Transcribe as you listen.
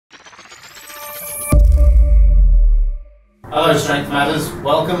Hello Strength Matters,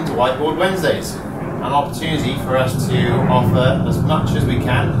 welcome to Whiteboard Wednesdays, an opportunity for us to offer as much as we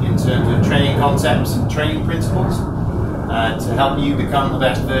can in terms of training concepts and training principles to help you become the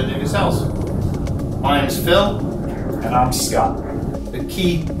best version of yourselves. My name is Phil. And I'm Scott. The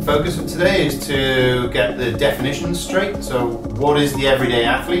key focus of today is to get the definitions straight. So what is the everyday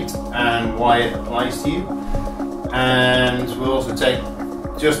athlete and why it applies to you? And we'll also take,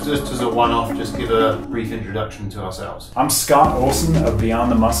 just as a one-off, just give a brief introduction to ourselves. I'm Scott Olson of Beyond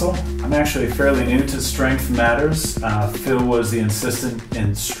the Muscle. I'm actually fairly new to Strength Matters. Phil was the assistant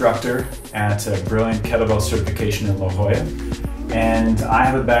instructor at a brilliant kettlebell certification in La Jolla. And I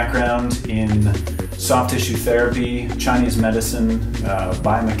have a background in soft tissue therapy, Chinese medicine,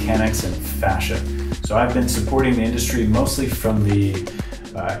 biomechanics, and fascia. So I've been supporting the industry mostly from the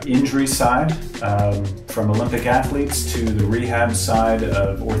injury side, from Olympic athletes to the rehab side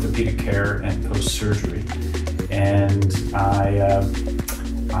of orthopedic care and post-surgery. And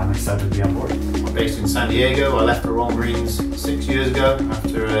I'm excited to be on board. I'm based in San Diego. I left the Royal Marines 6 years ago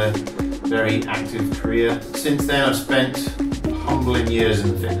after a very active career. Since then I've spent humbling years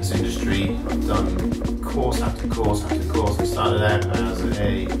in the fitness industry. I've done course after course after course. I started out as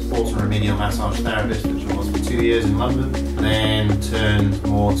a sports and remedial massage therapist, which was for 2 years in London, then turned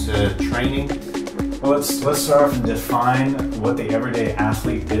more to training. Well, let's start off and define what the everyday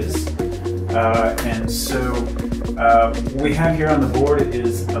athlete is. What we have here on the board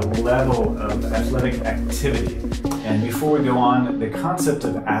is a level of athletic activity. And before we go on, the concept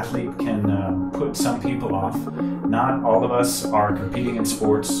of athlete can put some people off. Not all of us are competing in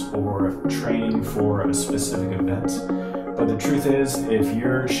sports or training for a specific event. But the truth is, if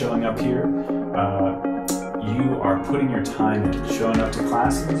you're showing up here, you are putting your time in, showing up to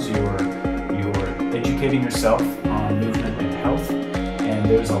classes, you're educating yourself on movement and health, and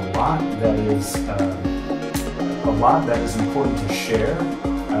there's a lot that is important to share,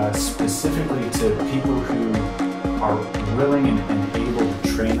 specifically to people who are willing and able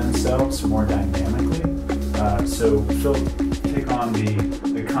to train themselves more dynamically. So Phil, take on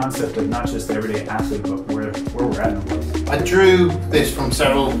the concept of not just the everyday athlete, but where we're at in the world. I drew this from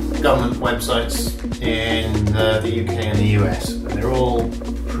several government websites in the UK and the US. And they're all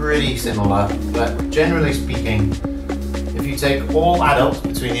pretty similar, but generally speaking, if you take all adults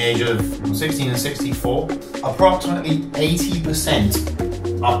between the age of 16 and 64, approximately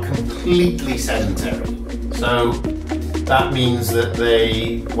 80% are completely sedentary. So that means that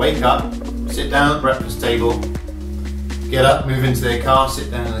they wake up, sit down at the breakfast table, get up, move into their car, sit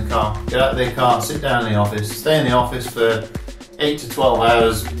down in the car, get out of their car, sit down in the office, stay in the office for 8 to 12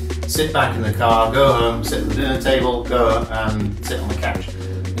 hours, sit back in the car, go home, sit at the dinner table, go and sit on the couch.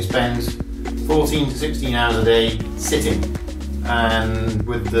 They spend 14 to 16 hours a day sitting, and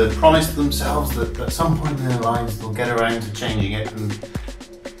with the promise to themselves that at some point in their lives they'll get around to changing it, and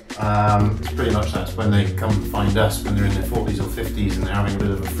it's pretty much that's when they come and find us, when they're in their 40s or 50s and they're having a bit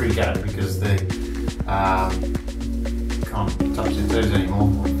of a freak out because they can't touch their toes anymore,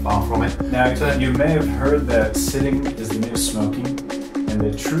 or far from it. Now, you may have heard that sitting is the new smoking, and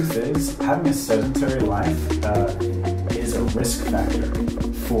the truth is, having a sedentary life is a risk factor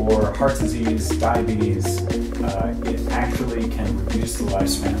for heart disease, diabetes. It actually can reduce the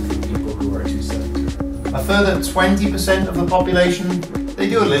lifespan for people who are too sedentary. A further 20% of the population, they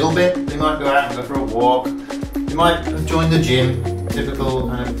do a little bit. They might go out and go for a walk. They might have joined the gym, typical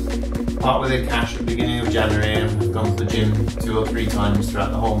kind of part with their cash at the beginning of January and have gone to the gym 2 or 3 times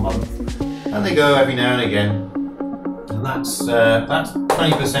throughout the whole month. And they go every now and again. And that's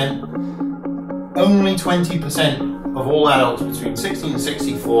 20%. Only 20% of all adults between 16 and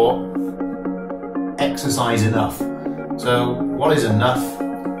 64 exercise enough. So what is enough?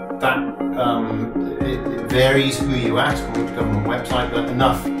 That it varies who you ask on which government website, but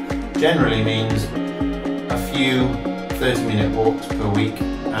enough generally means a few 30-minute walks per week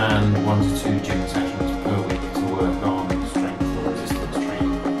and 1 to 2 gym sessions per week to work on strength or resistance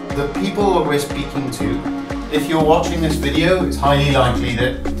training. The people that we're speaking to, if you're watching this video, it's highly likely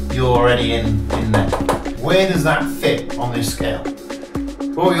that you're already in there. Where does that fit on this scale?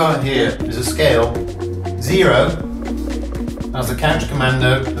 What we got here is a scale. 0 as the couch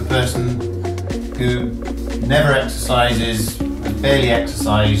commando, the person who never exercises, has barely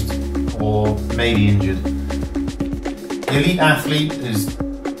exercised, or may be injured. The elite athlete is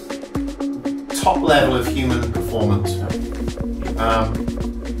top level of human performance.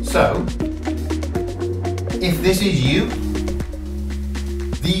 So, if this is you,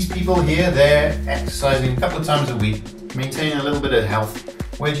 these people here, they're exercising a couple of times a week, maintaining a little bit of health.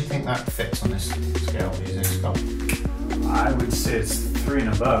 Where do you think that fits on this scale, using Scott? I would say it's 3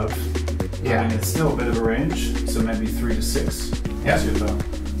 and above. I mean, it's still a bit of a range, so maybe 3 to 6. Yeah. What's your thought?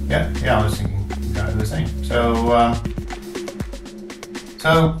 Yeah, I was thinking exactly the same. So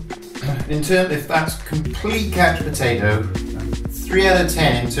in terms, if that's complete couch potato, 3 out of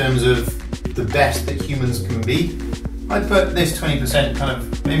 10 in terms of the best that humans can be, I'd put this 20% kind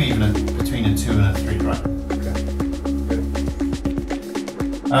of maybe even between a 2 and a 3, right? Okay.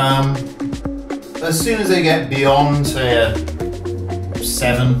 As soon as they get beyond, say, a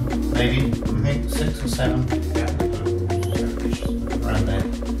 7, maybe, I think 6 or 7, around there,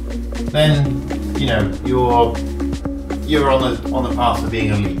 then you're on the path of being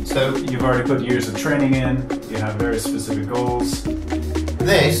elite. So you've already put years of training in. You have very specific goals.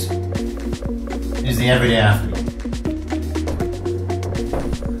 This is the everyday athlete.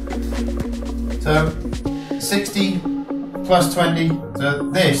 So 60 plus 20. So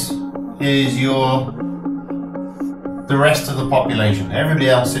this is the rest of the population. Everybody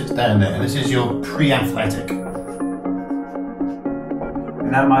else sits down there. This is your pre-athletic.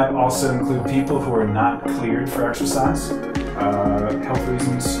 And that might also include people who are not cleared for exercise, health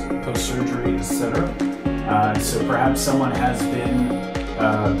reasons, post-surgery, etc. So perhaps someone has been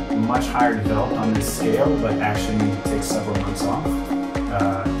much higher developed on this scale, but actually need to take several months off.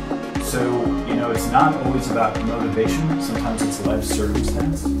 So it's not always about motivation. Sometimes it's life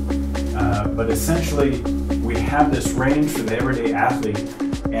circumstance. But essentially, we have this range for the everyday athlete,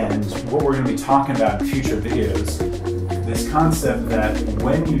 and what we're going to be talking about in future videos, this concept that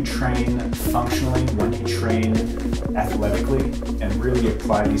when you train functionally, when you train athletically, and really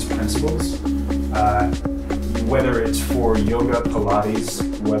apply these principles, whether it's for yoga, Pilates,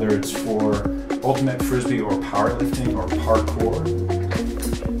 whether it's for ultimate frisbee or powerlifting or parkour,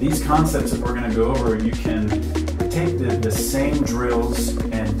 these concepts that we're going to go over, you can take the same drills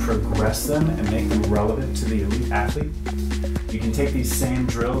and progress them and make them relevant to the elite athlete. You can take these same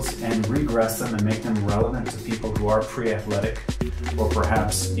drills and regress them and make them relevant to people who are pre-athletic or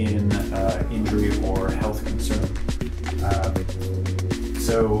perhaps in injury or health concern.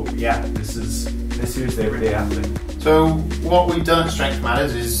 So yeah, this here's the everyday athlete. So what we've done at Strength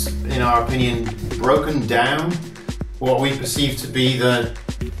Matters is, in our opinion, broken down what we perceive to be the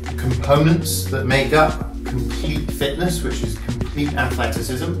components that make up complete fitness, which is complete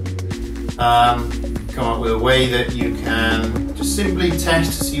athleticism. Come up with a way that you can just simply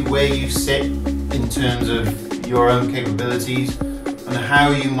test to see where you sit in terms of your own capabilities and how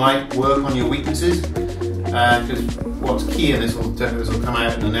you might work on your weaknesses. Because what's key, and this will come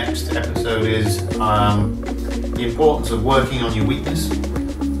out in the next episode, is the importance of working on your weakness.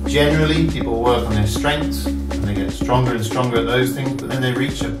 Generally, people work on their strengths and they get stronger and stronger at those things, but then they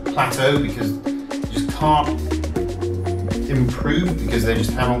reach a plateau because they just can't improve because they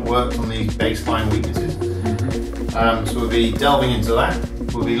just haven't worked on these baseline weaknesses. So we'll be delving into that.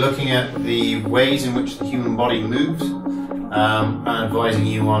 We'll be looking at the ways in which the human body moves and advising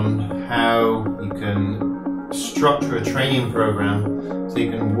you on how you can structure a training program so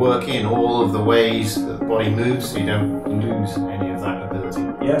you can work in all of the ways that the body moves so you don't lose any of that ability.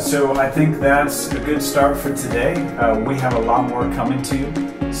 Yeah, so I think that's a good start for today. We have a lot more coming to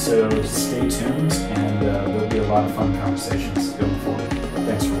you, so stay tuned, and there'll be a lot of fun conversations going forward.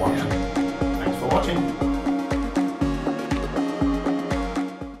 Thanks for watching. Thanks for watching.